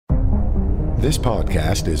This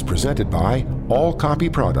podcast is presented by All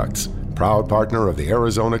Copy Products, proud partner of the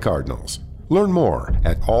Arizona Cardinals. Learn more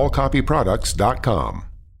at allcopyproducts.com.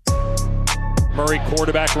 Murray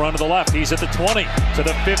quarterback run to the left. He's at the 20, to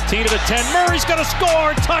the 15, to the 10. Murray's going to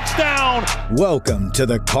score. Touchdown. Welcome to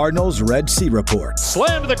the Cardinals Red Sea Report.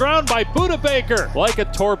 Slammed to the ground by Budda Baker. Like a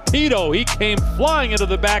torpedo, he came flying into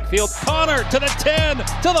the backfield. Connor to the 10, to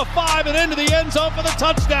the 5, and into the end zone for the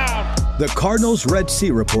touchdown. The Cardinals Red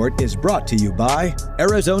Sea Report is brought to you by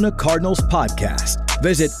Arizona Cardinals Podcast.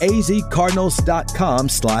 Visit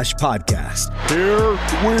azcardinals.com/podcast. Here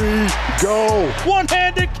we go.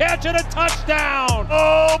 One-handed catch and a touchdown.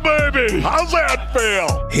 Oh, baby. How's that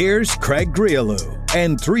feel? Here's Craig Grialou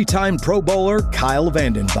and three-time Pro Bowler Kyle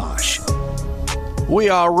Vanden Bosch. We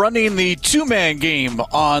are running the two-man game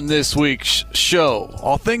on this week's show.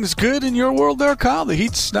 All things good in your world there, Kyle? The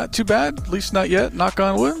heat's not too bad, at least not yet, knock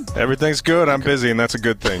on wood. Everything's good. I'm busy, and that's a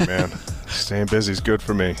good thing, man. Staying busy is good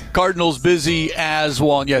for me. Cardinals busy as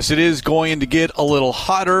well. And yes, it is going to get a little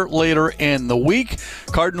hotter later in the week.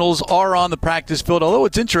 Cardinals are on the practice field. Although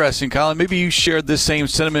it's interesting, Colin, maybe you shared this same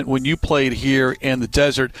sentiment when you played here in the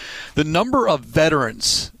desert. The number of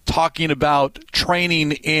veterans talking about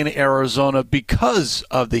training in Arizona because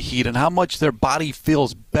of the heat and how much their body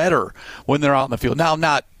feels better when they're out in the field. Now,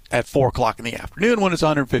 not at 4 o'clock in the afternoon when it's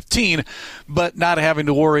 115, but not having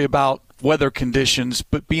to worry about weather conditions,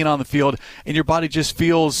 but being on the field, and your body just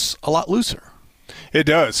feels a lot looser. It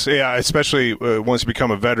does, yeah, especially once you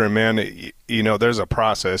become a veteran, man. You know, there's a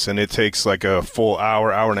process, and it takes like a full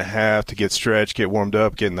hour and a half to get stretched, get warmed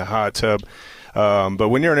up, get in the hot tub. But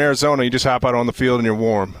when you're in Arizona, you just hop out on the field and you're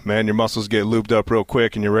warm, man. Your muscles get lubed up real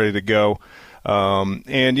quick, and you're ready to go.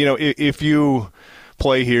 And, you know, if you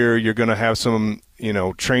play here, you're going to have some, you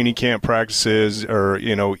know, training camp practices, or,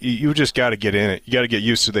 you know, you just got to get in it. You got to get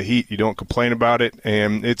used to the heat. You don't complain about it.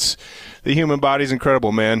 And the human body's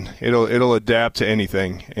incredible, man. It'll adapt to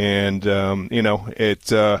anything. And, you know,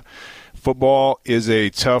 football is a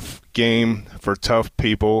tough game for tough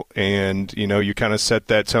people. And, you know, you kind of set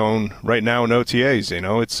that tone right now in OTAs. You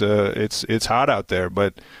know, it's hot out there,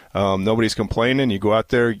 but nobody's complaining. You go out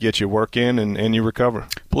there, get your work in, and you recover. I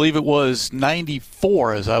believe it was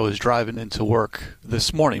 94 as I was driving into work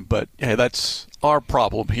this morning. But, hey, that's our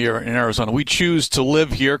problem here in Arizona. We choose to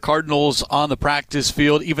live here. Cardinals on the practice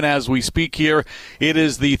field, even as we speak here. It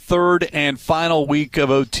is the third and final week of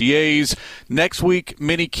OTAs. Next week,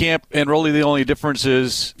 minicamp, and really the only difference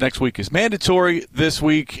is next week is mandatory. This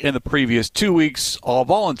week and the previous 2 weeks, all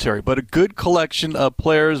voluntary. But a good collection of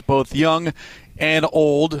players, both young and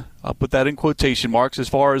old, I'll put that in quotation marks, as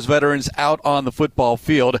far as veterans out on the football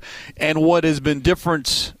field. And what has been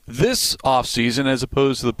different this offseason as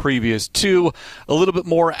opposed to the previous two, a little bit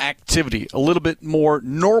more activity, a little bit more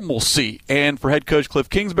normalcy. And for head coach Cliff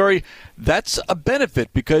Kingsbury, that's a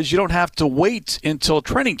benefit because you don't have to wait until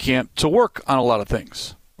training camp to work on a lot of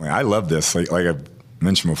things. I love this. Like I've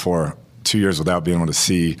mentioned before, 2 years without being able to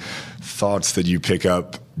see thoughts that you pick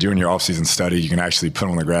up doing your off-season study. You can actually put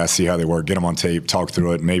them on the grass, see how they work, get them on tape, talk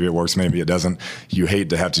through it. Maybe it works, maybe it doesn't. You hate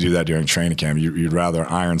to have to do that during training camp. You'd rather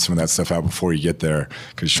iron some of that stuff out before you get there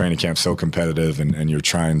because training camp's so competitive and you're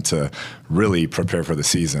trying to really prepare for the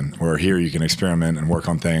season. Where here you can experiment and work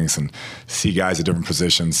on things and see guys at different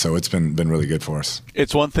positions. So it's been really good for us.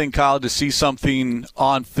 It's one thing, Kyle, to see something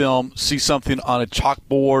on film, see something on a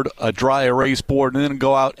chalkboard, a dry erase board, and then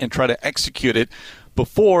go out and try to execute it.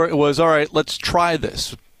 Before, it was, all right, let's try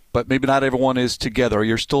this. But maybe not everyone is together.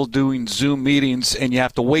 You're still doing Zoom meetings, and you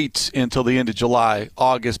have to wait until the end of July,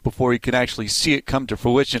 August, before you can actually see it come to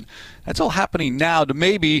fruition. That's all happening now. To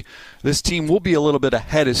maybe this team will be a little bit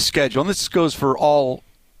ahead of schedule. And this goes for all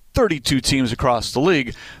 32 teams across the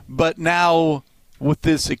league. But now, with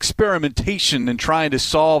this experimentation and trying to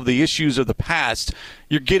solve the issues of the past,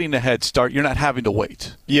 you're getting a head start. You're not having to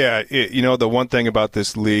wait. Yeah, you know, the one thing about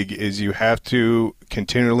this league is you have to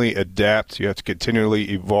continually adapt. You have to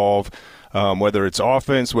continually evolve, whether it's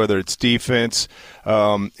offense, whether it's defense,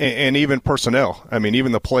 and even personnel. I mean,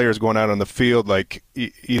 even the players going out on the field, like,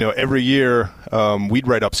 you know, every year we'd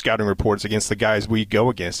write up scouting reports against the guys we go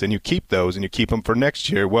against, and you keep those and you keep them for next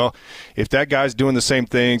year. Well, if that guy's doing the same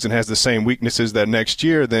things and has the same weaknesses that next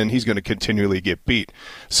year, then he's going to continually get beat.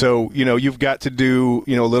 So, you know, you've got to do,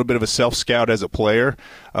 you know, a little bit of a self-scout as a player.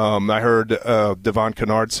 I heard Devon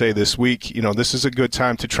Kennard say this week, you know, this is a good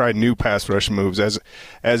time to try new pass rush moves.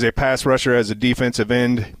 As a pass rusher, as a defensive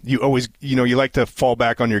end, you always, you know, you like to fall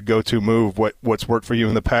back on your go-to move, what's worked for you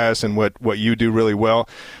in the past and what you do really well.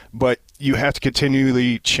 But you have to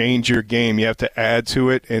continually change your game. You have to add to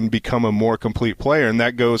it and become a more complete player, and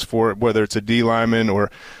that goes for whether it's a D lineman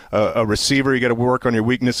or a receiver. You got to work on your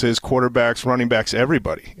weaknesses, quarterbacks, running backs,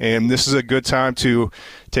 everybody. And this is a good time to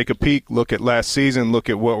take a peek, look at last season, look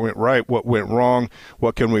at what went right, what went wrong,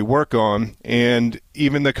 what can we work on, and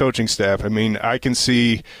even the coaching staff. I mean, I can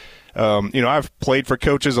see, I've played for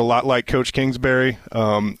coaches a lot like Coach Kingsbury.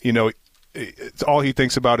 It's all he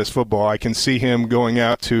thinks about is football. I can see him going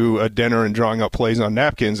out to a dinner and drawing up plays on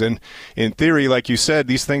napkins. And in theory, like you said,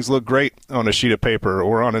 these things look great on a sheet of paper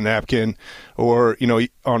or on a napkin or,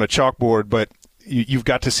 on a chalkboard, but you've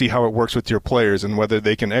got to see how it works with your players and whether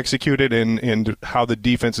they can execute it and how the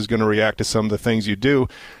defense is going to react to some of the things you do.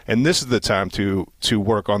 And this is the time to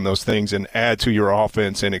work on those things and add to your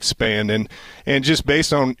offense and expand. And just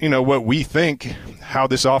based on, what we think, how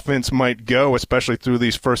this offense might go, especially through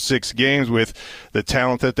these first 6 games with the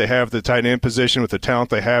talent that they have at the tight end position, with the talent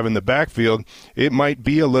they have in the backfield, it might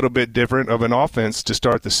be a little bit different of an offense to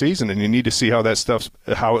start the season. And you need to see how that stuff,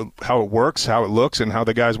 how it works, how it looks, and how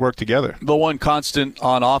the guys work together. The one constant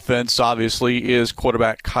on offense, obviously, is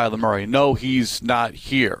quarterback Kyler Murray. No, he's not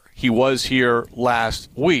here. He was here last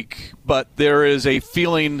week, but there is a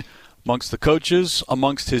feeling amongst the coaches,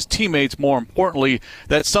 amongst his teammates, more importantly,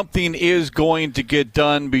 that something is going to get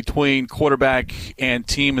done between quarterback and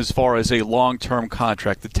team as far as a long-term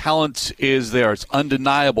contract. The talent is there. It's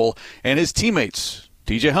undeniable. And his teammates,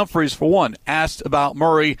 DJ Humphries, for one, asked about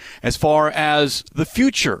Murray as far as the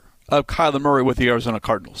future of Kyler Murray with the Arizona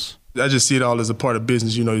Cardinals. I just see it all as a part of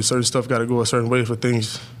business. Certain stuff got to go a certain way for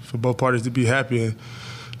both parties to be happy, and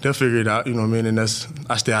they'll figure it out, and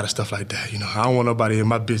I stay out of stuff like that, I don't want nobody in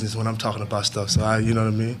my business when I'm talking about stuff, so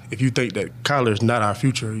If you think that Kyler is not our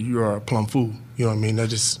future, you are a plumb fool,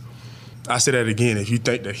 I say that again, if you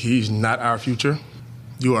think that he's not our future,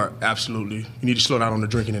 you need to slow down on the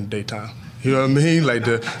drinking in the daytime. You know what I mean? I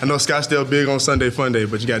know Scottsdale big on Sunday Fun Day,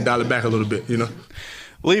 but you got to dial it back a little bit,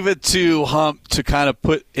 Leave it to Hump to kind of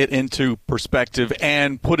put it into perspective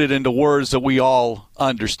and put it into words that we all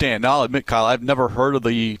understand. Now, I'll admit, Kyle, I've never heard of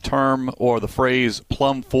the term or the phrase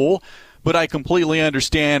plum fool, but I completely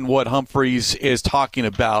understand what Humphries is talking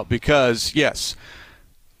about because, yes,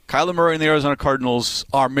 Kyler Murray and the Arizona Cardinals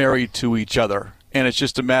are married to each other, and it's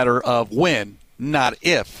just a matter of when, not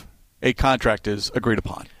if, a contract is agreed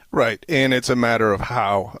upon. Right, and it's a matter of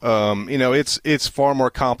how. It's far more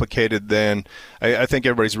complicated than I think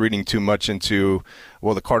everybody's reading too much into,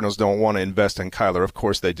 well, the Cardinals don't want to invest in Kyler. Of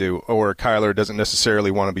course they do. Or Kyler doesn't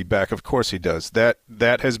necessarily want to be back. Of course he does. That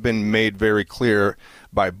has been made very clear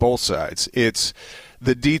by both sides. It's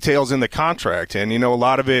the details in the contract. And, a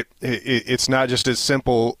lot of it's not just as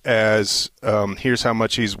simple as here's how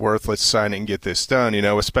much he's worth, let's sign it and get this done,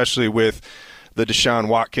 especially with the Deshaun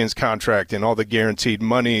Watkins contract and all the guaranteed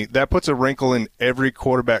money. That puts a wrinkle in every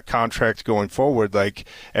quarterback contract going forward. Like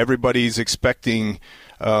everybody's expecting,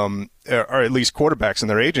 or at least quarterbacks and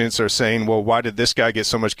their agents are saying, well, why did this guy get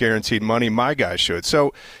so much guaranteed money? My guy should.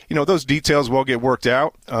 So, those details will get worked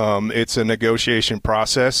out. It's a negotiation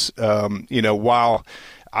process. While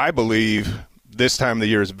I believe this time of the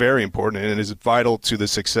year is very important and it is vital to the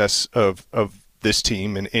success of this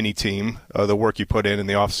team and any team, the work you put in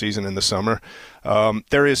the offseason in the summer,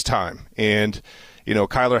 there is time. And,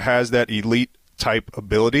 Kyler has that elite type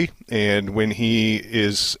ability. And when he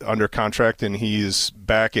is under contract and he is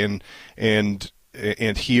back and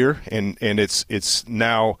here and it's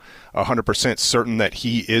now 100% certain that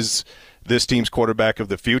he is this team's quarterback of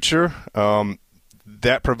the future,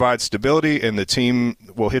 that provides stability and the team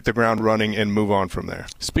will hit the ground running and move on from there.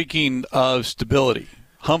 Speaking of stability,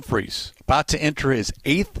 Humphries about to enter his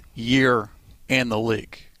 8th year in the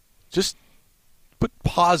league. Just put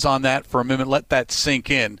pause on that for a minute. Let that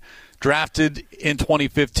sink in. Drafted in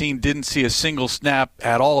 2015, didn't see a single snap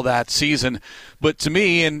at all that season. But to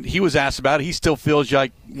me, and he was asked about it, he still feels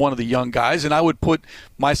like one of the young guys. And I would put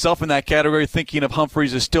myself in that category, thinking of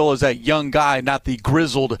Humphries as still as that young guy, not the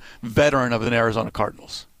grizzled veteran of the Arizona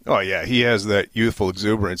Cardinals. Oh, yeah, he has that youthful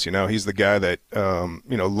exuberance. He's the guy that,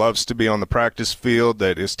 loves to be on the practice field,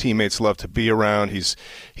 that his teammates love to be around.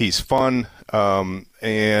 He's fun,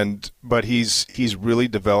 but he's really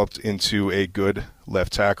developed into a good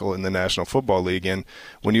left tackle in the National Football League. And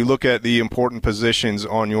when you look at the important positions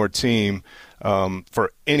on your team,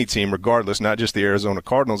 for any team, regardless, not just the Arizona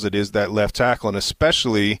Cardinals, it is that left tackle, and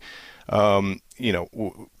especially,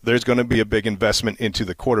 there's going to be a big investment into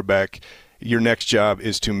the quarterback. Your next job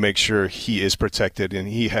is to make sure he is protected and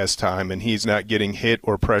he has time and he's not getting hit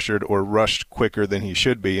or pressured or rushed quicker than he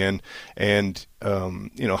should be. And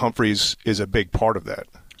Humphries is a big part of that.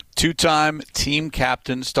 two-time team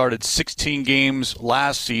captain, started 16 games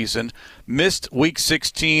last season, missed Week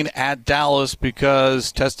 16 at Dallas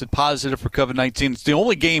because tested positive for COVID-19. It's the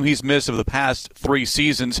only game he's missed of the past 3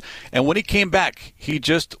 seasons, and when he came back, he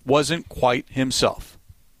just wasn't quite himself.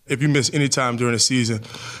 If you miss any time during the season,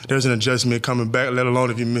 there's an adjustment coming back, let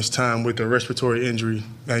alone if you miss time with a respiratory injury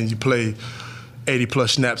and you play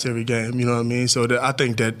 80-plus snaps every game, you know what I mean? So I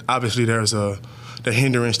think that obviously there's the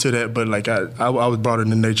hindrance to that, but like I was brought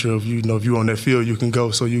in the nature of, you know, if you're on that field, you can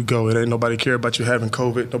go, so you go. It ain't nobody care about you having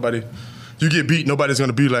COVID. You get beat, nobody's going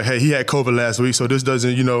to be like, hey, he had COVID last week, so this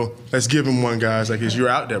doesn't, you know, let's give him one, guys. Like, you're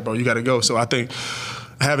out there, bro. You got to go. So I think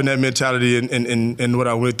having that mentality and what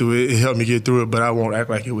I went through, it helped me get through it, but I won't act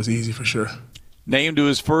like it was easy for sure. Named to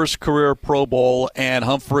his first career Pro Bowl, and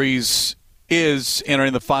Humphries is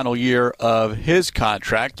entering the final year of his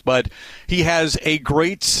contract, but he has a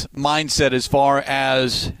great mindset as far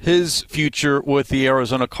as his future with the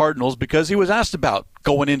Arizona Cardinals, because he was asked about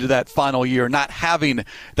going into that final year, not having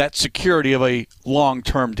that security of a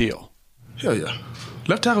long-term deal. Hell yeah.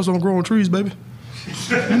 Left tackles don't grow on trees, baby.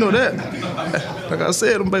 You know that. Like I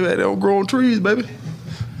said, them baby, they don't grow on trees, baby.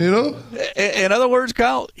 You know? In other words,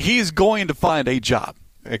 Kyle, he's going to find a job.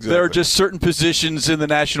 Exactly. There are just certain positions in the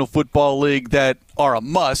National Football League that are a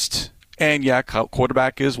must, and yeah,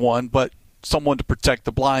 quarterback is one, but someone to protect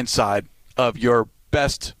the blind side of your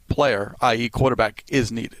best player, i.e. quarterback,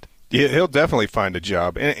 is needed. Yeah, he'll definitely find a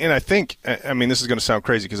job. And I think, I mean, this is going to sound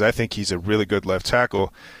crazy because I think he's a really good left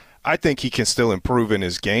tackle. I think he can still improve in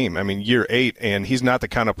his game. I mean, year 8, and he's not the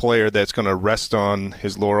kind of player that's going to rest on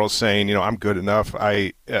his laurels saying, you know, I'm good enough.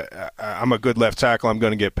 I'm a good left tackle. I'm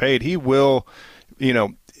going to get paid. He will, you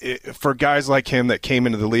know, for guys like him that came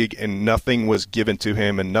into the league and nothing was given to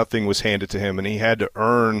him and nothing was handed to him, and he had to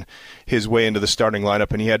earn his way into the starting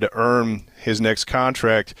lineup and he had to earn his next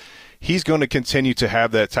contract, he's going to continue to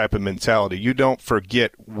have that type of mentality. You don't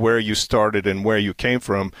forget where you started and where you came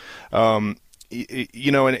from.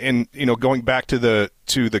 You know, and you know, going back to the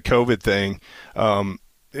COVID thing,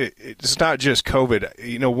 it's not just COVID.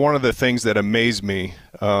 You know, one of the things that amazed me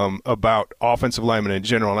about offensive linemen in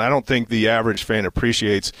general, and I don't think the average fan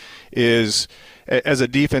appreciates, is as a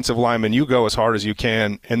defensive lineman, you go as hard as you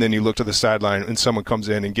can, and then you look to the sideline and someone comes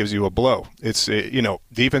in and gives you a blow. It's, you know,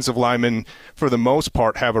 defensive linemen, for the most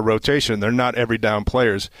part, have a rotation. They're not every down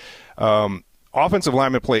players. Offensive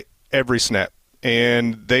linemen play every snap.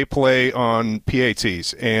 And they play on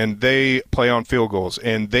PATs, and they play on field goals,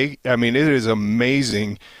 and I mean, it is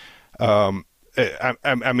amazing. I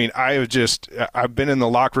mean, I've been in the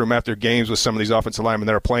locker room after games with some of these offensive linemen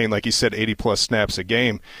that are playing, like you said, 80-plus snaps a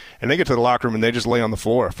game, and they get to the locker room and they just lay on the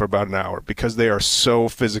floor for about an hour because they are so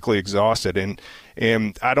physically exhausted,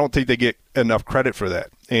 and I don't think they get enough credit for that.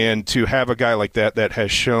 And to have a guy like that has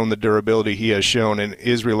shown the durability he has shown and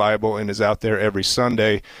is reliable and is out there every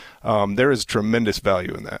Sunday, there is tremendous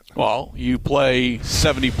value in that. Well, you play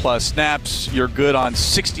 70-plus snaps. You're good on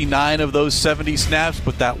 69 of those 70 snaps,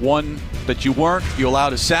 but that one that you weren't, you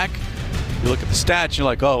allowed a sack. You look at the stats, you're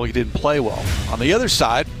like, oh, he didn't play well. On the other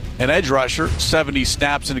side, an edge rusher, 70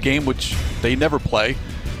 snaps in a game, which they never play.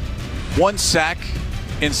 1 sack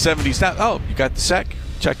in 70 snaps. Oh, you got the sack?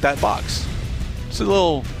 Check that box. It's a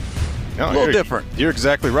little different. You're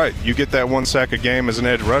exactly right. You get that 1 sack a game as an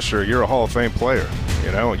edge rusher, you're a Hall of Fame player.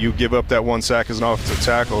 You know, you give up that 1 sack as an offensive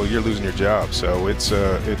tackle, you're losing your job. So it's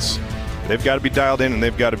they've got to be dialed in and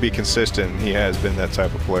they've got to be consistent. He has been that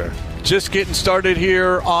type of player. Just getting started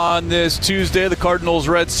here on this Tuesday, the Cardinals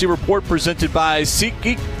Red Sea Report presented by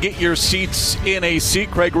SeatGeek. Get your seats in a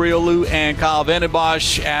seat. Craig Riolu and Kyle Vanden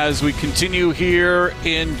Bosch as we continue here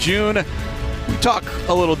in June. We talk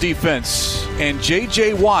a little defense and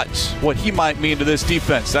J.J. Watt, what he might mean to this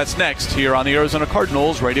defense. That's next here on the Arizona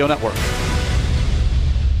Cardinals Radio Network.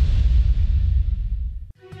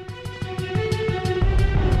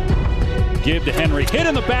 Give to Henry. Hit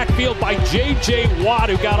in the backfield by J.J. Watt,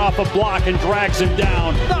 who got off a block and drags him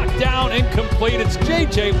down. Knocked down, incomplete. It's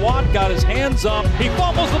J.J. Watt, got his hands up. He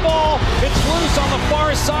fumbles the ball. It's loose on the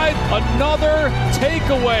far side. Another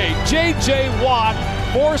takeaway. J.J. Watt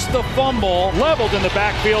forced the fumble, leveled in the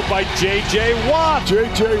backfield by J.J. Watt.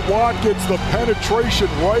 J.J. Watt gets the penetration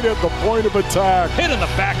right at the point of attack. Hit in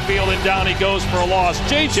the backfield, and down he goes for a loss.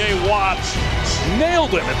 J.J. Watt nailed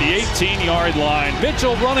him at the 18-yard line.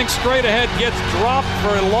 Mitchell running straight ahead, gets dropped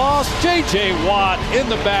for a loss. J.J. Watt in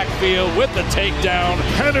the backfield with the takedown.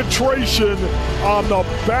 Penetration on the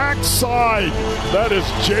backside. That is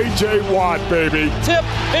J.J. Watt, baby. Tip,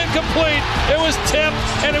 incomplete. It was tipped,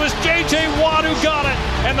 and it was J.J. Watt who got it.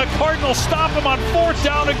 And the Cardinals stop him on 4th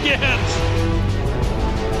down again.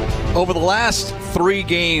 Over the last 3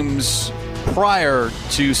 games prior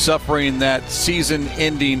to suffering that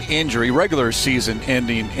season-ending injury, regular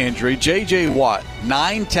season-ending injury, J.J. Watt,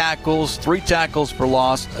 9 tackles, 3 tackles for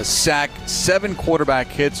loss, a sack, 7 quarterback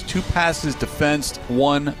hits, 2 passes defensed,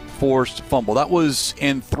 1 forced fumble. That was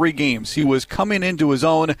in 3 games. He was coming into his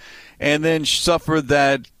own and then suffered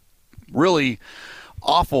that really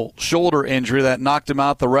awful shoulder injury that knocked him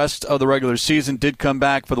out the rest of the regular season. Did come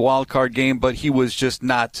back for the wild card game, but he was just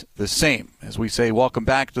not the same. As we say, welcome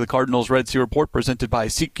back to the Cardinals Red Sea Report, presented by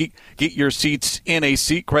SeatGeek. Get your seats in a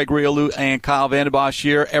seat. Craig Riolu and Kyle Vandenbosch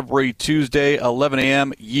here every Tuesday, 11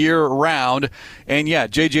 a.m. year-round. And yeah,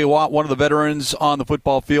 J.J. Watt, one of the veterans on the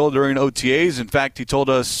football field during OTAs. In fact, he told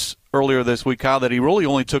us earlier this week, Kyle, that he really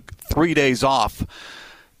only took 3 days off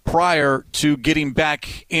prior to getting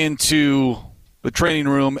back into the training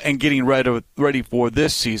room and getting ready for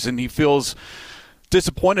this season. He feels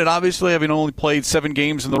disappointed, obviously, having only played 7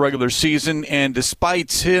 games in the regular season, and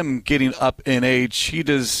despite him getting up in age, he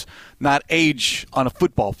does not age on a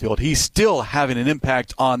football field. He's still having an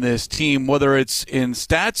impact on this team, whether it's in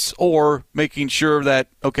stats or making sure that,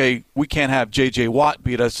 okay, we can't have J.J. Watt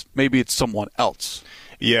beat us, maybe it's someone else.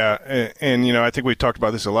 Yeah, and you know, I think we talked about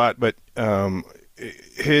this a lot, but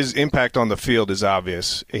his impact on the field is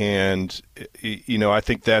obvious, and you know, I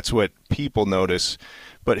think that's what people notice.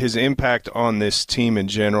 But his impact on this team in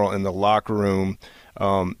general, in the locker room,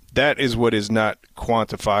 that is what is not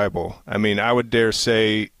quantifiable. I mean, I would dare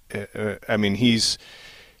say, I mean,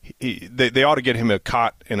 they ought to get him a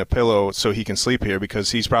cot and a pillow so he can sleep here,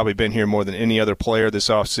 because he's probably been here more than any other player this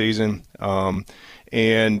offseason.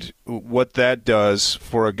 And what that does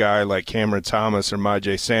for a guy like Cameron Thomas or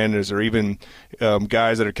Myjai Sanders, or even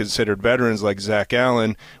guys that are considered veterans like Zach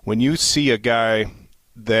Allen, when you see a guy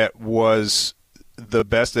that was the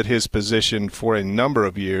best at his position for a number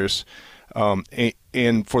of years,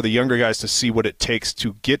 and for the younger guys to see what it takes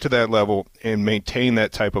to get to that level and maintain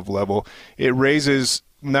that type of level, it raises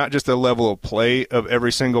not just the level of play of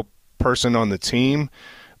every single person on the team,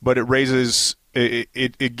 but it raises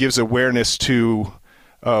it gives awareness to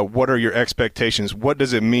what are your expectations? What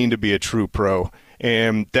does it mean to be a true pro?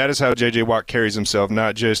 And that is how J.J. Watt carries himself,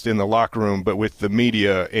 not just in the locker room, but with the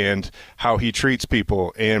media, and how he treats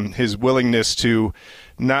people, and his willingness to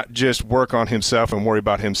not just work on himself and worry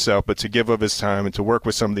about himself, but to give up his time and to work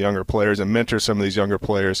with some of the younger players and mentor some of these younger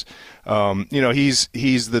players. You know, he's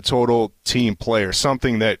the total team player,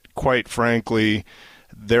 something that, quite frankly,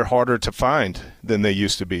 they're harder to find than they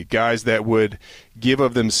used to be. Guys that would give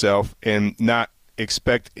of themselves and not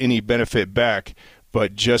expect any benefit back,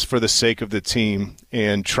 but just for the sake of the team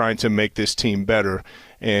and trying to make this team better.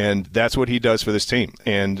 And that's what he does for this team.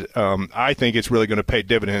 And I think it's really going to pay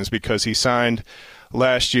dividends, because he signed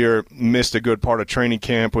last year, missed a good part of training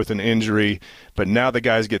camp with an injury, but now the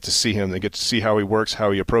guys get to see him. They get to see how he works,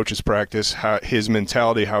 how he approaches practice, how his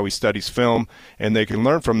mentality, how he studies film, and they can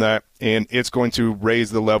learn from that, and it's going to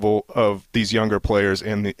raise the level of these younger players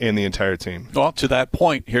and the entire team. Well, to that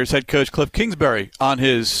point, here's head coach Cliff Kingsbury on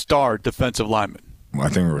his star defensive lineman. I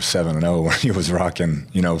think we were 7-0 when he was rocking,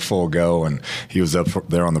 full go, and he was up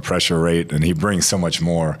there on the pressure rate, and he brings so much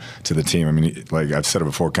more to the team. I mean, like I've said it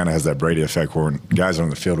before, kind of has that Brady effect where when guys are on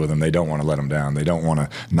the field with him, they don't want to let him down. They don't want to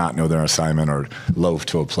not know their assignment or loaf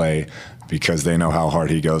to a play, because they know how hard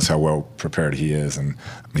he goes, how well prepared he is, and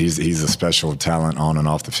he's a special talent on and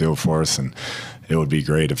off the field for us, and it would be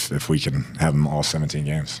great if we can have him all 17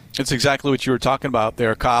 games. It's exactly what you were talking about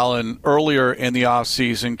there, Kyle. And earlier in the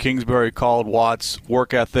offseason, Kingsbury called Watt's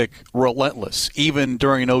work ethic relentless. Even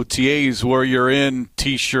during OTAs where you're in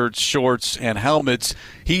T-shirts, shorts, and helmets,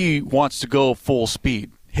 he wants to go full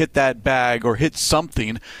speed, hit that bag or hit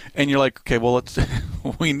something, and you're like, okay, well,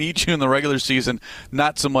 we need you in the regular season,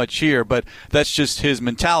 not so much here. But that's just his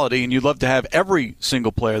mentality, and you'd love to have every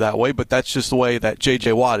single player that way, but that's just the way that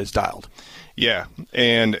J.J. Watt is dialed. Yeah,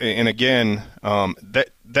 and again,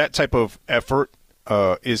 that type of effort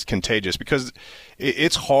is contagious, because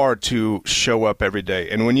it's hard to show up every day.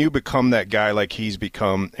 And when you become that guy like he's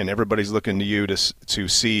become, and everybody's looking to you to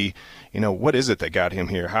see, what is it that got him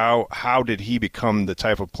here? How did he become the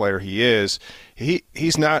type of player he is?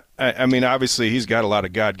 He's not. I mean, obviously he's got a lot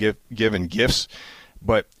of God-given gifts,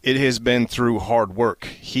 but it has been through hard work.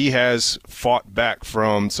 He has fought back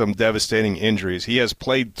from some devastating injuries. He has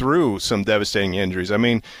played through some devastating injuries. I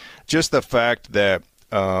mean, just the fact that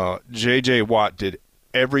J.J. Watt did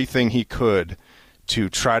everything he could to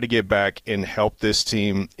try to get back and help this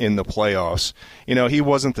team in the playoffs. He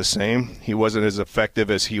wasn't the same. He wasn't as effective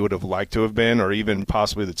as he would have liked to have been, or even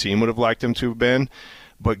possibly the team would have liked him to have been.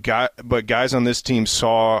 But guys on this team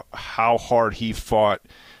saw how hard he fought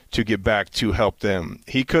to get back to help them.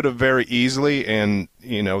 He could have very easily, and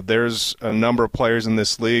there's a number of players in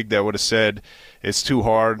this league that would have said, it's too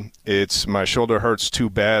hard, my shoulder hurts too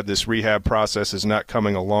bad, this rehab process is not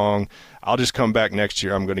coming along, I'll just come back next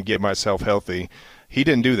year, I'm going to get myself healthy. He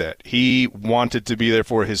didn't do that. He wanted to be there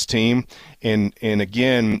for his team, and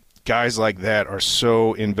again, guys like that are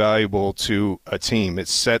so invaluable to a team. It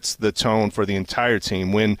sets the tone for the entire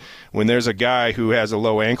team. When there's a guy who has a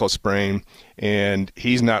low ankle sprain and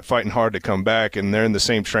he's not fighting hard to come back, and they're in the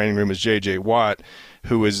same training room as J.J. Watt,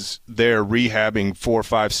 who is there rehabbing 4,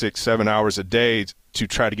 5, 6, 7 hours a day to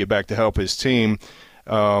try to get back to help his team,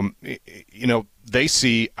 they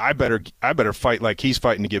see I better fight like he's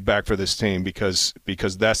fighting to get back for this team because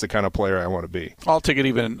that's the kind of player I want to be. I'll take it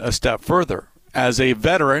even a step further. As a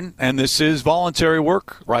veteran, and this is voluntary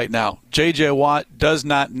work right now, J.J. Watt does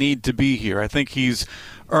not need to be here. I think he's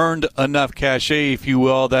earned enough cachet, if you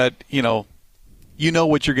will, that you know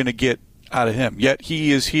what you're going to get out of him. Yet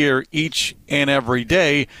he is here each and every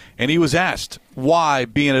day, and he was asked why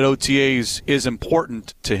being at OTAs is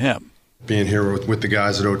important to him. Being here with the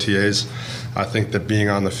guys at OTAs, I think that being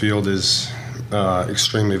on the field is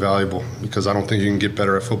extremely valuable because I don't think you can get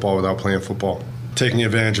better at football without playing football. Taking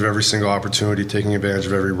advantage of every single opportunity, taking advantage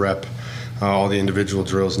of every rep, all the individual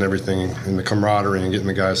drills and everything, and the camaraderie and getting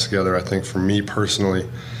the guys together, I think for me personally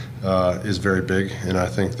is very big. And I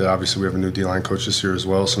think that obviously we have a new D-line coach this year as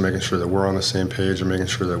well, so making sure that we're on the same page and making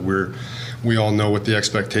sure that we all know what the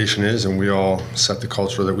expectation is and we all set the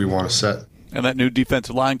culture that we want to set. And that new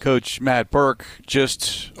defensive line coach, Matt Burke,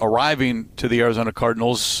 just arriving to the Arizona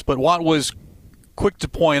Cardinals. But Watt was quick to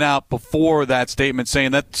point out before that statement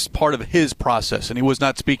saying that's part of his process, and he was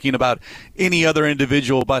not speaking about any other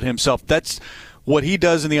individual but himself. That's what he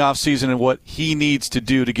does in the offseason and what he needs to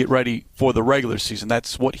do to get ready for the regular season.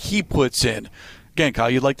 That's what he puts in. Again, Kyle,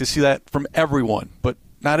 you'd like to see that from everyone, but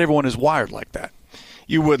not everyone is wired like that.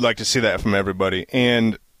 You would like to see that from everybody.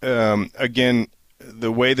 And, again,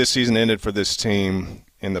 the way the season ended for this team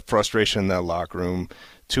and the frustration in that locker room,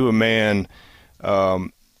 to a man,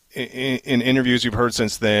 in interviews you've heard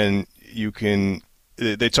since then,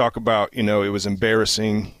 they talk about, it was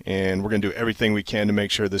embarrassing and we're going to do everything we can to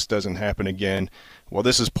make sure this doesn't happen again. Well,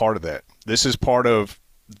 this is part of that. This is part of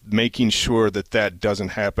making sure that doesn't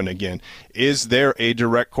happen again. Is there a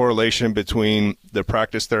direct correlation between the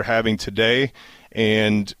practice they're having today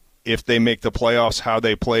and if they make the playoffs, how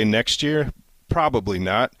they play next year? Probably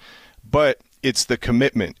not. But it's the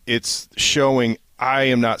commitment. It's showing I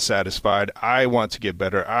am not satisfied. I want to get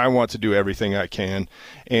better. I want to do everything I can.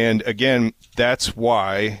 And, again, that's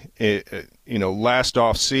why, last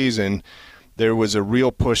off season, there was a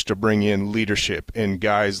real push to bring in leadership and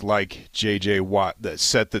guys like J.J. Watt that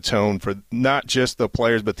set the tone for not just the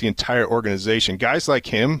players but the entire organization. Guys like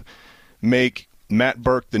him make Matt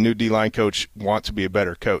Burke, the new D-line coach, want to be a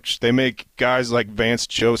better coach. They make guys like Vance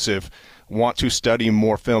Joseph want to study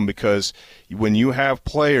more film because when you have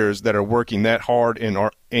players that are working that hard and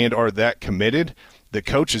are that committed, the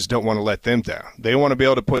coaches don't want to let them down. They want to be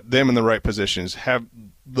able to put them in the right positions,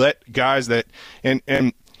 let guys that and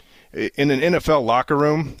in an NFL locker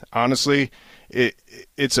room, honestly,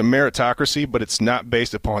 it's a meritocracy, but it's not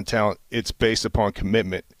based upon talent. It's based upon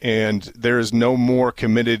commitment. And there is no more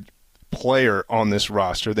committed player on this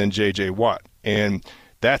roster than J.J. Watt. And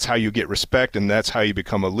that's how you get respect, and that's how you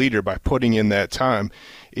become a leader, by putting in that time.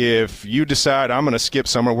 If you decide I'm going to skip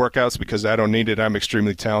summer workouts because I don't need it, I'm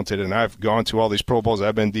extremely talented, and I've gone to all these Pro Bowls,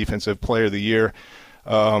 I've been Defensive Player of the Year,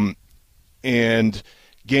 and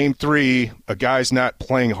Game 3, a guy's not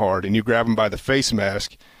playing hard, and you grab him by the face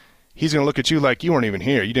mask, he's going to look at you like you weren't even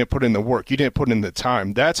here. You didn't put in the work. You didn't put in the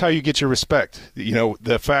time. That's how you get your respect.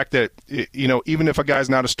 The fact that, even if a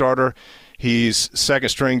guy's not a starter, he's second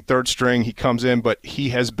string, third string, he comes in, but he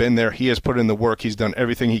has been there. He has put in the work. He's done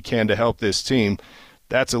everything he can to help this team.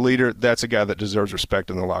 That's a leader. That's a guy that deserves respect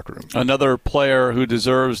in the locker room. Another player who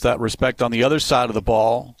deserves that respect on the other side of the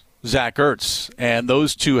ball, Zach Ertz. And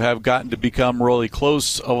those two have gotten to become really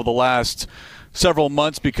close over the last several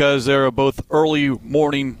months because they're both early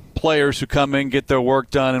morning players who come in, get their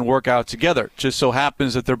work done, and work out together. Just so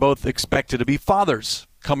happens that they're both expected to be fathers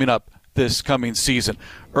coming up this coming season.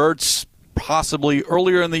 Ertz possibly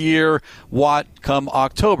earlier in the year, Watt come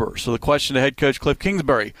October. So the question to head coach Cliff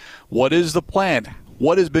Kingsbury, what is the plan?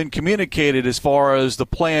 What has been communicated as far as the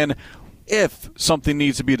plan if something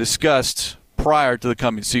needs to be discussed prior to the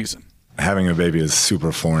coming season? Having a baby is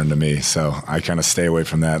super foreign to me, so I kind of stay away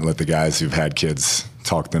from that and let the guys who've had kids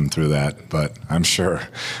talk them through that. But I'm sure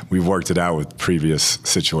we've worked it out with previous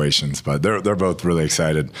situations. But they're both really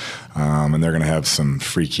excited, and they're going to have some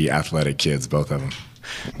freaky athletic kids, both of them.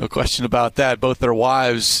 No question about that. Both their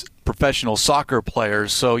wives, professional soccer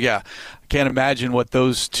players. So, yeah, I can't imagine what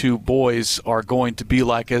those two boys are going to be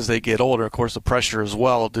like as they get older. Of course, the pressure as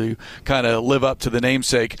well to kind of live up to the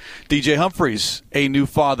namesake. DJ Humphries, a new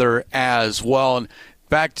father as well. In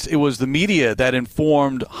fact, it was the media that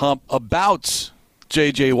informed Hump about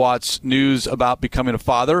J.J. Watt's news about becoming a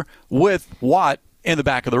father with Watt in the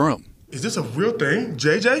back of the room. Is this a real thing,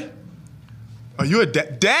 JJ? Are you a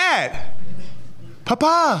dad?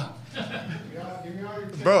 Papa.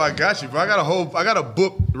 Bro, I got you, bro. I got a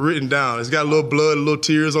book written down. It's got a little blood, a little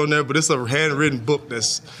tears on there, but it's a handwritten book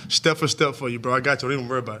that's step for step for you, bro. I got you. Don't even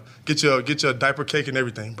worry about it. Get your diaper cake and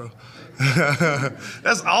everything, bro.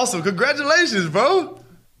 That's awesome. Congratulations, bro.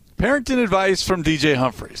 Parenting advice from DJ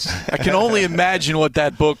Humphries. I can only imagine what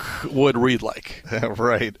that book would read like.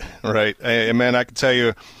 Right. Hey, man, I can tell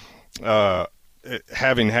you,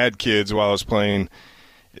 having had kids while I was playing,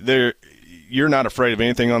 you're not afraid of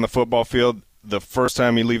anything on the football field. The first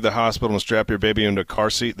time you leave the hospital and strap your baby into a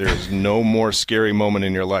car seat, there is no more scary moment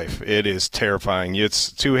in your life. It is terrifying.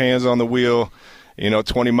 It's 2 hands on the wheel,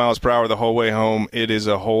 20 miles per hour the whole way home. It is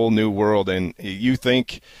a whole new world, and you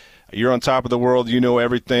think you're on top of the world, you know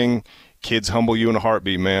everything. Kids humble you in a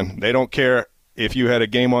heartbeat, man. They don't care if you had a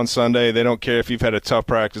game on Sunday. They don't care if you've had a tough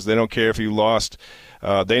practice. They don't care if you lost.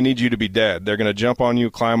 They need you to be dad. They're going to jump on you,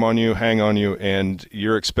 climb on you, hang on you, and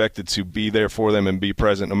you're expected to be there for them and be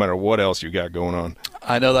present no matter what else you got going on.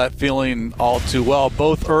 I know that feeling all too well.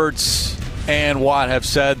 Both Ertz and Watt have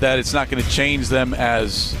said that it's not going to change them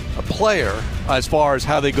as a player as far as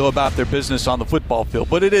how they go about their business on the football field,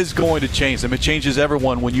 but it is going to change them. It changes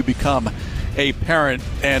everyone when you become a parent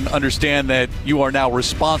and understand that you are now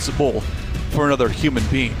responsible for another human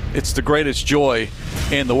being. It's the greatest joy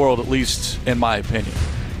in the world, at least in my opinion.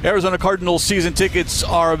 Arizona Cardinals season tickets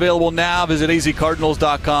are available now. Visit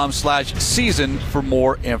azcardinals.com/season for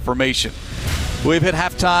more information. We've hit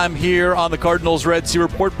halftime here on the Cardinals Red Sea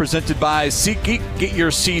Report presented by SeatGeek. Get your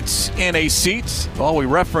seats in a seat. Well, we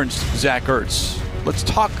referenced Zach Ertz. Let's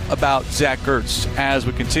talk about Zach Ertz as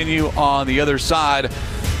we continue on the other side.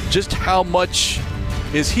 Just how much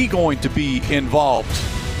is he going to be involved,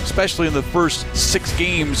 especially in the first 6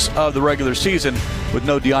 games of the regular season with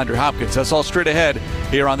no DeAndre Hopkins? That's all straight ahead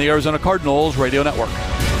here on the Arizona Cardinals Radio Network.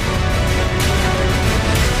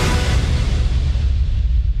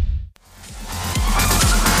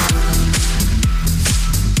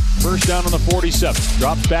 First down on the 47.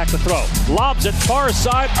 Drops back to throw. Lobs it far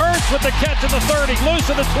side. Ertz with the catch at the 30. Loose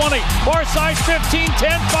at the 20. Far side 15,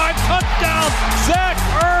 10, 5. Touchdown. Zach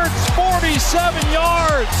Ertz, 47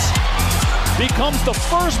 yards. Becomes the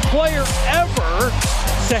first player ever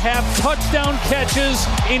to have touchdown catches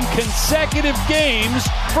in consecutive games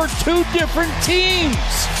for 2 different teams.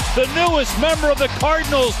 The newest member of the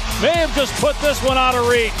Cardinals may have just put this one out of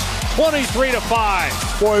reach.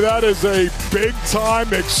 23-5. Boy, that is a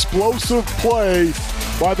big-time explosive play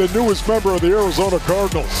by the newest member of the Arizona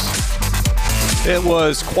Cardinals. It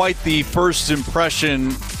was quite the first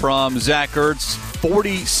impression from Zach Ertz.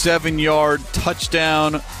 47-yard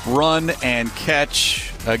touchdown run and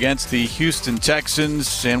catch against the Houston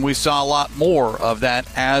Texans, and we saw a lot more of that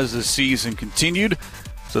as the season continued.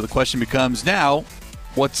 So the question becomes now,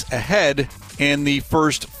 what's ahead in the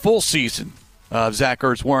first full season of Zach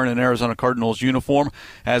Ertz wearing an Arizona Cardinals uniform?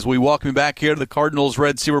 As we welcome you back here to the Cardinals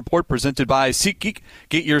Red Sea Report presented by SeatGeek.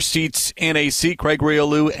 Get your seats in a seat. Craig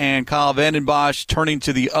Riolu and Kyle Vanden Bosch turning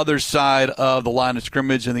to the other side of the line of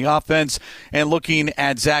scrimmage in the offense and looking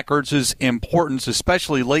at Zach Ertz's importance,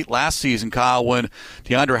 especially late last season, Kyle, when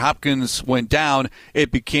DeAndre Hopkins went down.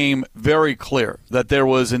 It became very clear that there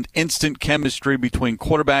was an instant chemistry between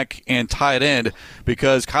quarterback and tight end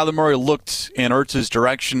because Kyler Murray looked in Ertz's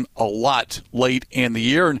direction a lot late in the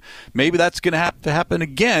year, and maybe that's going to have to happen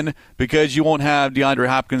again because you won't have DeAndre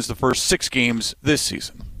Hopkins the first 6 games this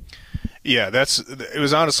season. Yeah, it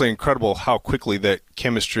was honestly incredible how quickly that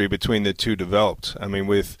chemistry between the two developed. I mean,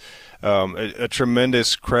 with a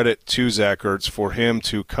tremendous credit to Zach Ertz for him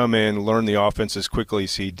to come in, learn the offense as quickly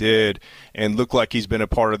as he did, and look like he's been a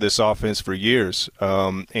part of this offense for years.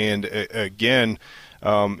 And again,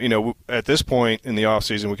 at this point in the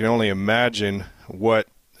offseason, we can only imagine what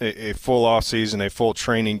a full offseason, a full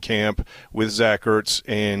training camp with Zach Ertz,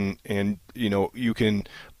 and you can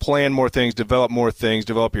plan more things, develop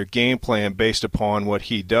your game plan based upon what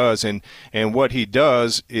he does. And what he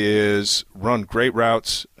does is run great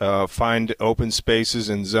routes, find open spaces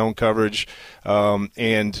and zone coverage,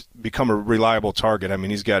 and become a reliable target. I mean,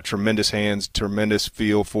 he's got tremendous hands, tremendous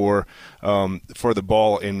feel for the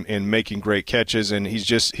ball and making great catches, and he's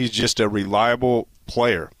just a reliable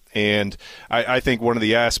player. And I think one of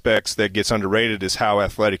the aspects that gets underrated is how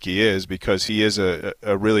athletic he is, because he is a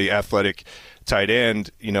really athletic tight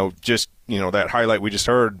end. That highlight we just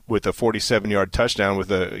heard with a 47-yard touchdown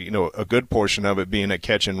with a good portion of it being a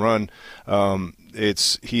catch and run.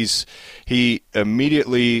 He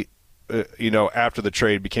immediately after the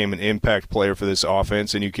trade became an impact player for this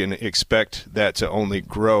offense, and you can expect that to only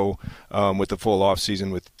grow with the full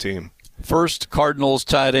offseason with the team. First Cardinals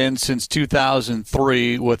tight end since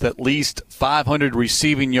 2003 with at least 500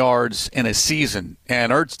 receiving yards in a season.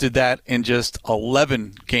 And Ertz did that in just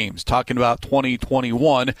 11 games. Talking about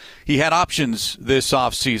 2021, he had options this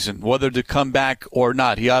offseason, whether to come back or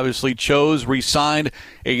not. He obviously chose, re-signed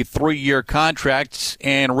a 3-year contract,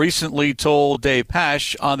 and recently told Dave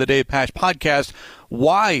Pasch on the Dave Pasch podcast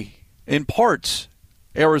why, in part,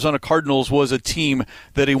 Arizona Cardinals was a team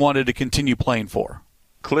that he wanted to continue playing for.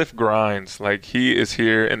 Cliff grinds. Like, he is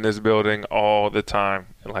here in this building all the time,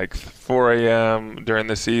 like 4 a.m. during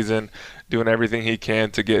the season, doing everything he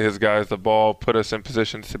can to get his guys the ball, put us in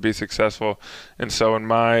positions to be successful. And so in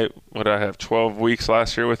my, 12 weeks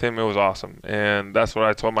last year with him, it was awesome. And that's what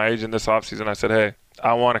I told my agent this offseason. I said, hey,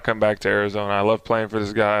 I want to come back to Arizona. I love playing for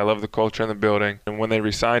this guy. I love the culture in the building. And when they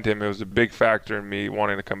re-signed him, it was a big factor in me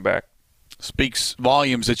wanting to come back. Speaks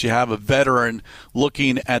volumes that you have a veteran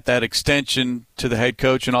looking at that extension to the head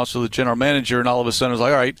coach and also the general manager, and all of a sudden it's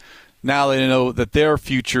like, all right, now they know that their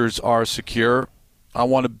futures are secure. I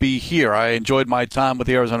want to be here. I enjoyed my time with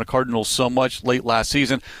the Arizona Cardinals so much late last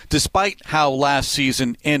season, despite how last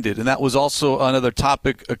season ended. And that was also another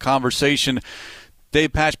topic of conversation.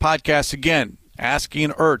 Dave Pasch podcast again, asking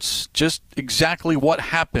Ertz just exactly what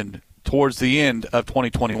happened towards the end of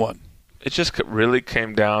 2021. It just really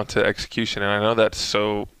came down to execution, and I know that's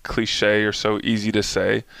so cliche or so easy to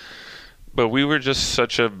say, but we were just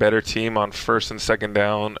such a better team on first and second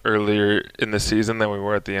down earlier in the season than we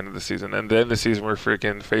were at the end of the season. And then the season we're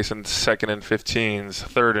freaking facing 2nd and 15s,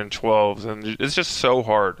 3rd and 12s, and it's just so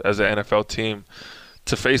hard as an NFL team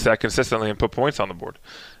to face that consistently and put points on the board.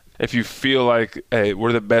 If you feel like, hey,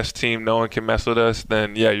 we're the best team, no one can mess with us,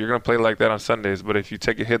 then, yeah, you're going to play like that on Sundays. But if you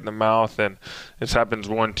take a hit in the mouth and this happens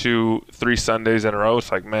 1, 2, 3 Sundays in a row,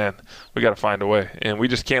 it's like, man, we got to find a way. And we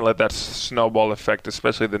just can't let that snowball effect,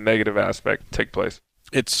 especially the negative aspect, take place.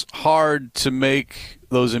 It's hard to make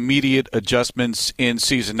those immediate adjustments in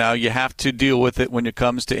season. Now, you have to deal with it when it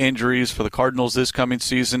comes to injuries. For the Cardinals this coming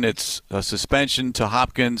season, it's a suspension to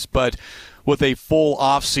Hopkins, but with a full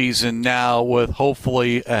offseason now with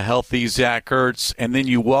hopefully a healthy Zach Ertz, and then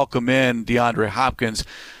you welcome in DeAndre Hopkins,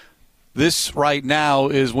 this right now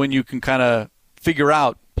is when you can kind of figure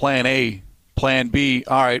out plan A, plan B.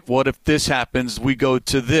 All right, what if this happens? We go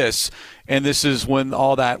to this. And this is when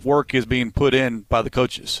all that work is being put in by the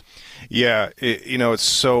coaches. Yeah, it's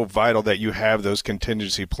so vital that you have those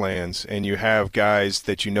contingency plans and you have guys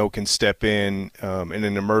that can step in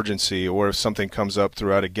an emergency, or if something comes up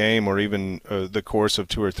throughout a game or even the course of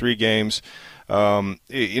 2 or 3 games.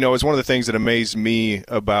 It's one of the things that amazed me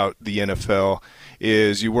about the NFL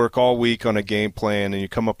is you work all week on a game plan and you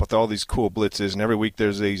come up with all these cool blitzes, and every week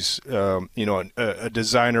there's these, a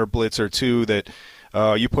designer blitz or two that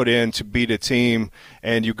you put in to beat a team,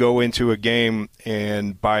 and you go into a game,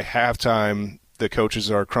 and by halftime the coaches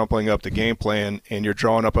are crumpling up the game plan and you're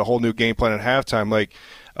drawing up a whole new game plan at halftime. Like,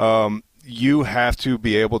 you have to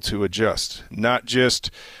be able to adjust, not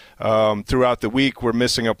just throughout the week we're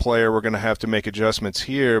missing a player, we're going to have to make adjustments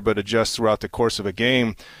here, but adjust throughout the course of a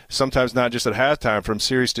game. Sometimes not just at halftime, from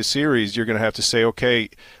series to series, you're going to have to say, okay,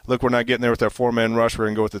 look, we're not getting there with our 4-man rush, we're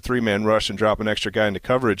going to go with the 3-man rush and drop an extra guy into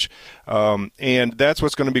coverage. And that's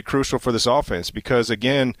what's going to be crucial for this offense because,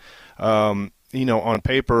 again, on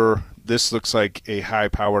paper, this looks like a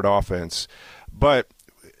high-powered offense. But,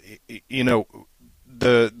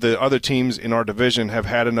 the other teams in our division have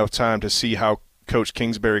had enough time to see how Coach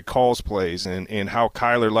Kingsbury calls plays and how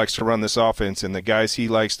Kyler likes to run this offense and the guys he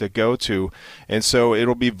likes to go to. And so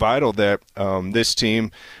it'll be vital that this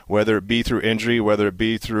team, whether it be through injury, whether it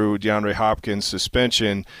be through DeAndre Hopkins'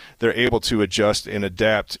 suspension, they're able to adjust and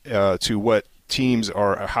adapt to what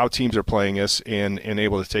how teams are playing us and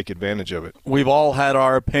able to take advantage of it. We've all had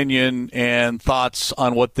our opinion and thoughts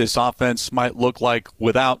on what this offense might look like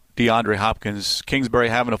without DeAndre Hopkins. Kingsbury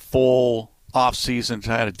having a full offseason to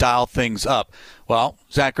kind of dial things up. Well,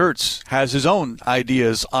 Zach Ertz has his own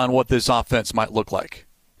ideas on what this offense might look like.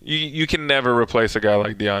 You can never replace a guy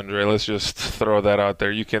like DeAndre. Let's just throw that out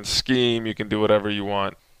there. You can scheme. You can do whatever you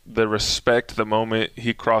want. The respect the moment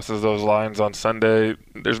he crosses those lines on Sunday,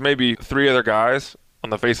 there's maybe 3 other guys on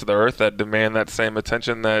the face of the earth that demand that same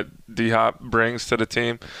attention that D-Hop brings to the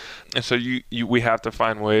team. And so we have to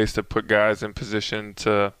find ways to put guys in position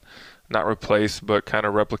to not replace but kind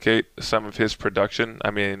of replicate some of his production.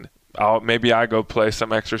 I mean, maybe I go play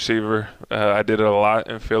some X receiver. I did it a lot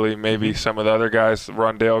in Philly. Maybe some of the other guys,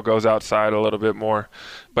 Rondale goes outside a little bit more.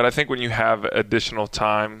 But I think when you have additional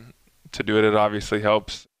time to do it, it obviously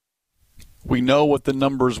helps. We know what the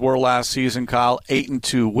numbers were last season, Kyle.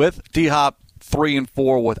 8-2 with D-Hop,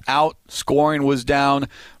 3-4 without. Scoring was down.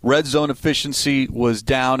 Red zone efficiency was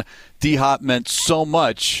down. D-Hop meant so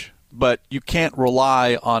much, but you can't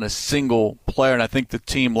rely on a single player. And I think the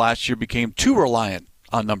team last year became too reliant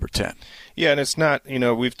on number 10. Yeah, and it's not,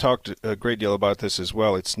 we've talked a great deal about this as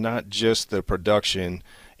well. It's not just the production.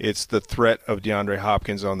 It's the threat of DeAndre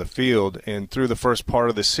Hopkins on the field. And through the first part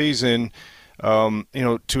of the season,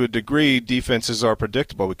 to a degree, defenses are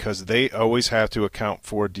predictable because they always have to account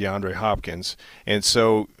for DeAndre Hopkins. And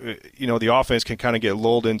so, the offense can kind of get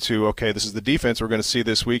lulled into, okay, this is the defense we're going to see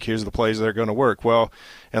this week. Here's the plays that are going to work. Well,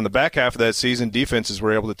 in the back half of that season, defenses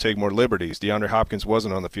were able to take more liberties. DeAndre Hopkins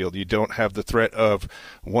wasn't on the field. You don't have the threat of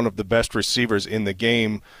one of the best receivers in the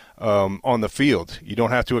game on the field. You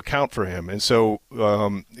don't have to account for him. And so,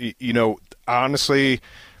 honestly,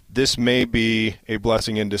 this may be a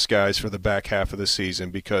blessing in disguise for the back half of the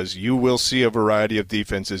season because you will see a variety of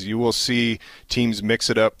defenses. You will see teams mix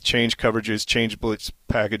it up, change coverages, change blitz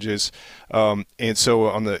packages. And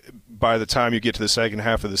so by the time you get to the second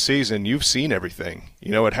half of the season, you've seen everything.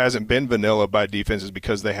 It hasn't been vanilla by defenses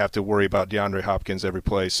because they have to worry about DeAndre Hopkins every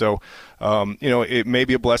play. So, it may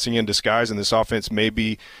be a blessing in disguise, and this offense may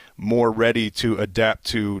be more ready to adapt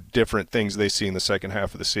to different things they see in the second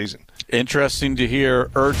half of the season. Interesting to hear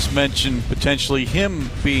Ertz mention potentially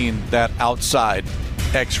him being that outside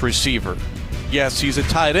X receiver. Yes, he's a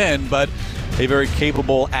tight end, but a very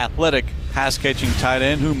capable, athletic, pass-catching tight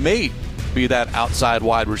end who may be that outside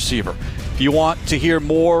wide receiver. If you want to hear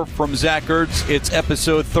more from Zach Ertz, it's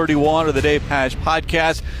episode 31 of the Dave Pasch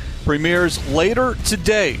Podcast. Premieres later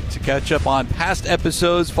today. To catch up on past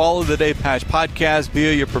episodes, follow the Dave Pasch Podcast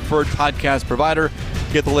via your preferred podcast provider.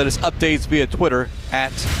 Get the latest updates via Twitter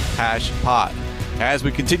at PaschPod. As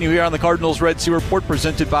we continue here on the Cardinals Red Sea Report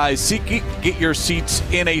presented by SeatGeek, get your seats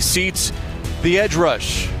in a seats. The edge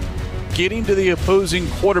rush, getting to the opposing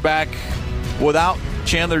quarterback without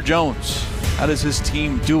Chandler Jones. How does his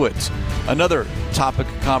team do it? Another topic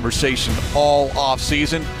of conversation all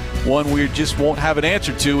offseason. One we just won't have an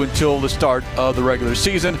answer to until the start of the regular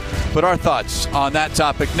season. But our thoughts on that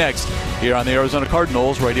topic next here on the Arizona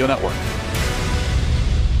Cardinals Radio Network.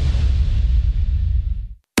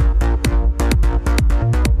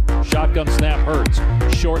 Shotgun snap, Hurts.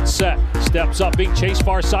 Short set. Steps up, being chased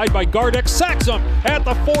far side by Gardeck. Sacks him at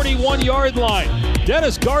the 41-yard line.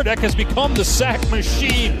 Dennis Gardeck has become the sack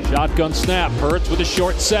machine. Shotgun snap. Hurts with a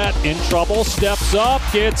short set. In trouble. Steps up.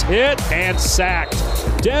 Gets hit and sacked.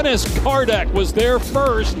 Dennis Gardeck was there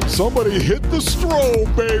first. Somebody hit the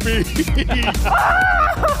strobe, baby.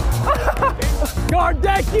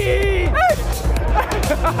 Gardecky!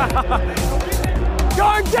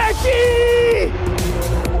 Gardecky!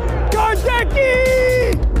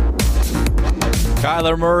 Gardecky!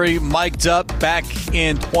 Kyler Murray mic'd up back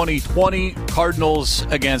in 2020. Cardinals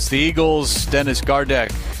against the Eagles. Dennis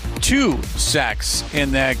Gardeck, 2 sacks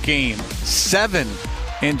in that game. 7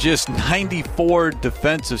 in just 94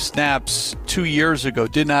 defensive snaps 2 years ago.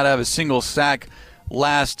 Did not have a single sack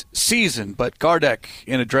last season. But Gardeck,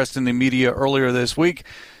 in addressing the media earlier this week,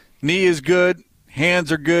 knee is good,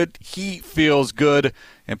 hands are good, he feels good,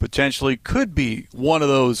 and potentially could be one of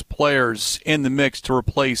those players in the mix to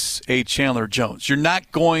replace a Chandler Jones. You're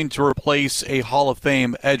not going to replace a Hall of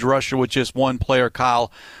Fame edge rusher with just one player,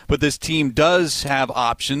 Kyle, but this team does have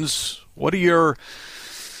options. What do you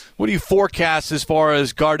forecast as far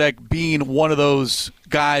as Gardeck being one of those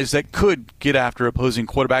guys that could get after opposing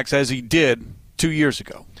quarterbacks as he did 2 years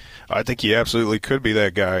ago? I think he absolutely could be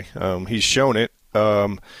that guy. He's shown it.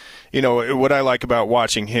 What I like about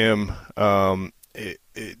watching him,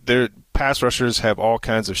 their pass rushers have all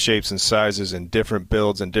kinds of shapes and sizes and different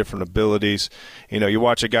builds and different abilities. You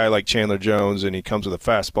watch a guy like Chandler Jones and he comes with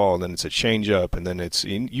a fastball and then it's a changeup and then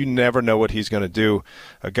you never know what he's going to do.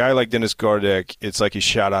 A guy like Dennis Gardeck, it's like he's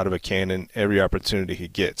shot out of a cannon every opportunity he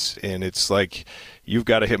gets. And it's like, you've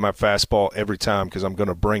got to hit my fastball every time because I'm going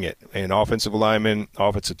to bring it. And offensive linemen,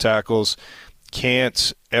 offensive tackles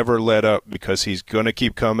can't ever let up because he's going to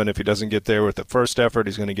keep coming. If he doesn't get there with the first effort,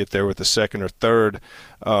 he's going to get there with the second or third.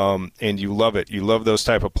 And you love it. You love those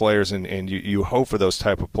type of players, and you hope for those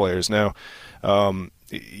type of players. Now, I'm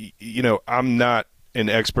not an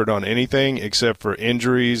expert on anything except for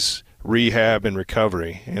injuries, rehab and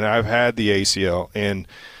recovery. And I've had the ACL, and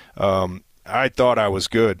I thought I was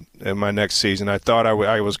good in my next season. I thought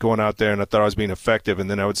I was going out there, and I thought I was being effective. And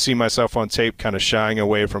then I would see myself on tape kind of shying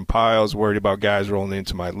away from piles, worried about guys rolling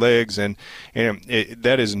into my legs. And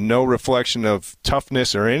that is no reflection of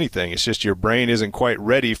toughness or anything. It's just your brain isn't quite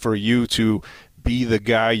ready for you to be the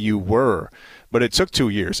guy you were. But it took 2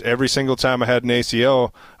 years. Every single time I had an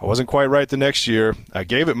ACL, I wasn't quite right the next year. I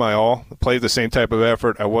gave it my all, played the same type of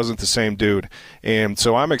effort. I wasn't the same dude. And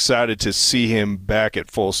so I'm excited to see him back at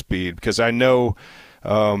full speed because I know,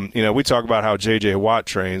 we talk about how J.J. Watt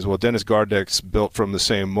trains. Well, Dennis Gardeck's built from the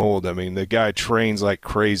same mold. I mean, the guy trains like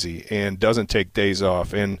crazy and doesn't take days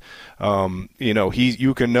off. And,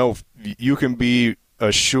 you can be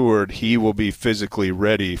assured he will be physically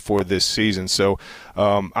ready for this season. So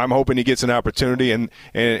I'm hoping he gets an opportunity. And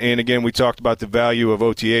again, we talked about the value of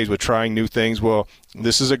OTAs with trying new things. Well,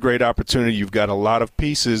 this is a great opportunity. You've got a lot of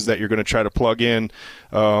pieces that you're going to try to plug in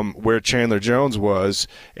where Chandler Jones was,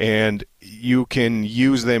 and you can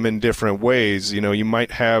use them in different ways. You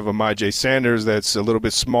might have a Myjai Sanders that's a little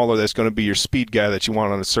bit smaller that's going to be your speed guy that you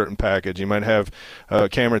want on a certain package. You might have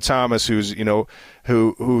Cameron Thomas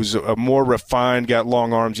who's a more refined, got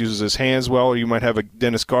long arms, uses his hands well. Or you might have a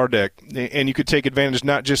Dennis Gardeck, and you could take advantage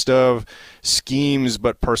not just of schemes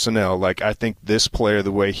but personnel. Like I think this player,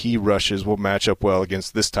 the way he rushes, will match up well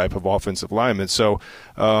against this type of offensive lineman. So,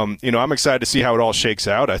 I'm excited to see how it all shakes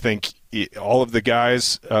out. I think all of the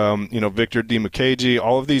guys, Victor Dimukeje,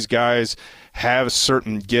 all of these guys have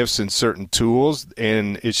certain gifts and certain tools,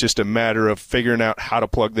 and it's just a matter of figuring out how to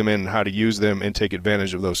plug them in and how to use them and take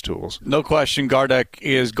advantage of those tools. No question Gardeck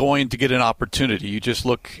is going to get an opportunity. You just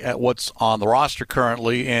look at what's on the roster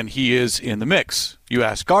currently, and he is in the mix. You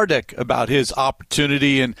ask Gardeck about his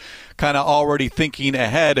opportunity and kind of already thinking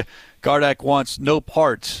ahead. Gardeck wants no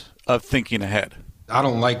part of thinking ahead. I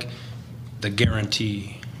don't like the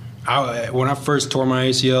guarantee. When I first tore my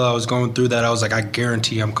ACL, I was going through that. I was like, I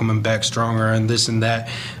guarantee I'm coming back stronger and this and that.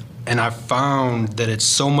 And I found that it's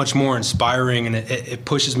so much more inspiring, and it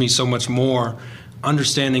pushes me so much more,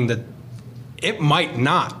 understanding that it might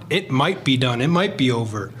not. It might be done. It might be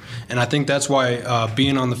over. And I think that's why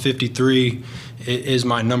being on the 53 is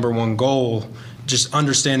my number one goal, just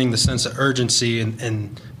understanding the sense of urgency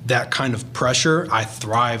and that kind of pressure I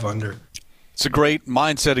thrive under. It's a great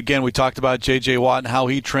mindset. Again, we talked about J.J. Watt and how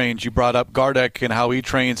he trains. You brought up Gardeck and how he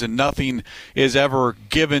trains, and nothing is ever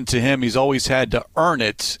given to him. He's always had to earn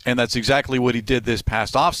it, and that's exactly what he did this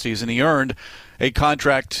past offseason. He earned a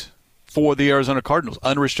contract for the Arizona Cardinals,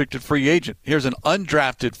 unrestricted free agent. Here's an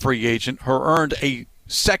undrafted free agent who earned a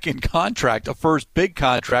second contract, a first big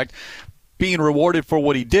contract, being rewarded for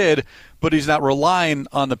what he did, but he's not relying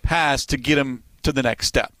on the past to get him to the next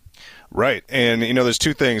step. Right. And, there's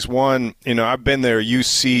two things. One, I've been there. You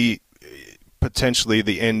see potentially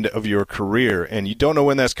the end of your career, and you don't know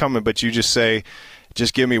when that's coming, but you just say,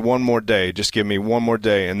 just give me one more day. Just give me one more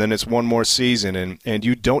day. And then it's one more season, and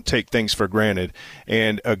you don't take things for granted.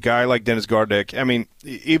 And a guy like Dennis Gardeck,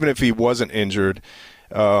 even if he wasn't injured,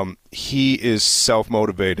 he is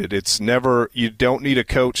self-motivated. You don't need a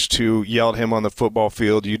coach to yell at him on the football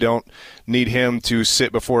field. You don't need him to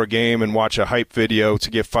sit before a game and watch a hype video to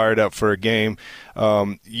get fired up for a game.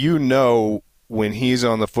 When he's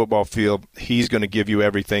on the football field, he's going to give you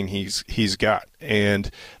everything he's got.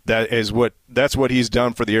 And that's what he's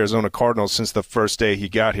done for the Arizona Cardinals since the first day he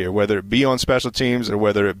got here, whether it be on special teams or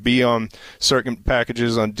whether it be on certain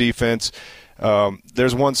packages on defense.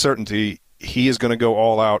 There's one certainty. He is going to go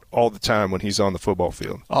all out all the time when he's on the football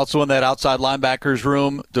field. Also in that outside linebackers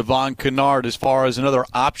room, Devon Kennard, as far as another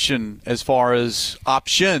option, as far as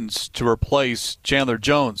options to replace Chandler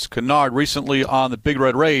Jones. Kennard recently on the Big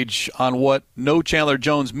Red Rage on what no Chandler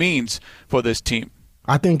Jones means for this team.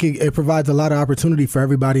 I think it provides a lot of opportunity for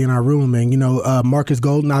everybody in our room. And, Marcus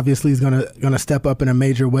Golden obviously is gonna step up in a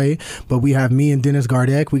major way. But we have me and Dennis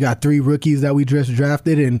Gardeck. We got 3 rookies that we just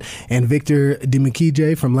drafted and Victor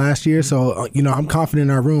Dimukeje from last year. So, I'm confident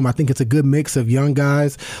in our room. I think it's a good mix of young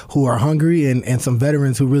guys who are hungry and some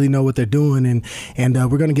veterans who really know what they're doing. And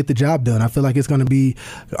we're going to get the job done. I feel like it's going to be,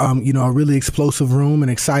 a really explosive room, an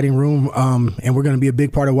exciting room. And we're going to be a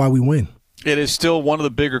big part of why we win. It is still one of the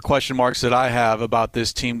bigger question marks that I have about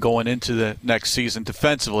this team going into the next season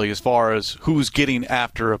defensively, as far as who's getting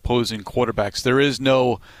after opposing quarterbacks. There is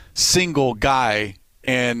no single guy,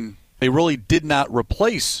 and they really did not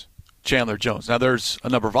replace Chandler Jones. Now, there's a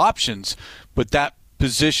number of options, but that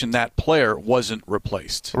position, that player, wasn't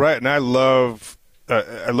replaced. Right, and I love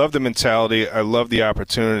the mentality. I love the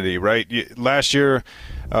opportunity, right? Last year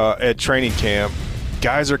at training camp,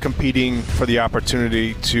 guys are competing for the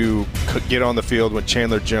opportunity to get on the field when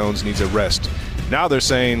Chandler Jones needs a rest. Now they're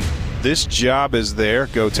saying, this job is there,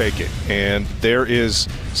 go take it. And there is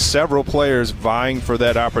several players vying for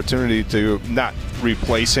that opportunity to not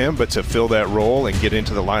replace him, but to fill that role and get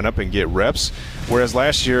into the lineup and get reps. Whereas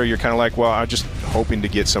last year, you're kind of like, well, I'm just hoping to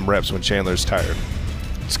get some reps when Chandler's tired.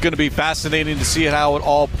 It's going to be fascinating to see how it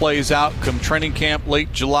all plays out come training camp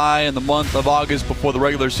late July and the month of August before the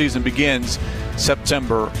regular season begins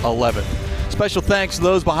September 11th. Special thanks to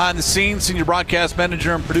those behind the scenes, Senior Broadcast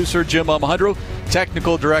Manager and Producer Jim Alejandro,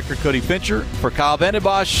 Technical Director Cody Fincher. For Kyle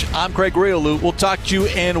Vandenbosch, I'm Craig Riolu. We'll talk to you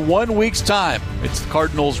in 1 week's time. It's the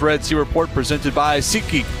Cardinals Red Sea Report presented by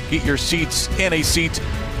SeatGeek. Get your seats in a seat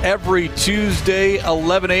every Tuesday,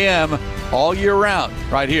 11 a.m. all year round,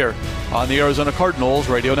 right here on the Arizona Cardinals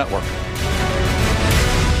Radio Network.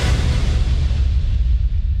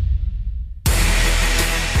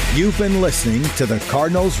 You've been listening to the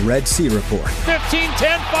Cardinals Red Sea Report.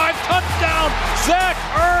 15-10-5 touchdown. Zach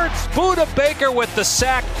Ertz. Budda Baker with the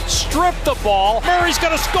sack. Stripped the ball. Murray's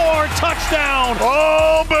going to score. Touchdown.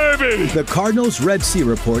 Oh, baby. The Cardinals Red Sea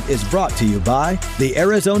Report is brought to you by the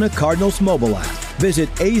Arizona Cardinals mobile app. Visit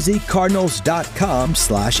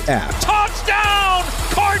azcardinals.com/app. Touchdown.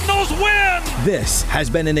 Cardinals win. This has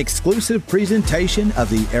been an exclusive presentation of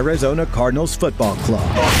the Arizona Cardinals Football Club.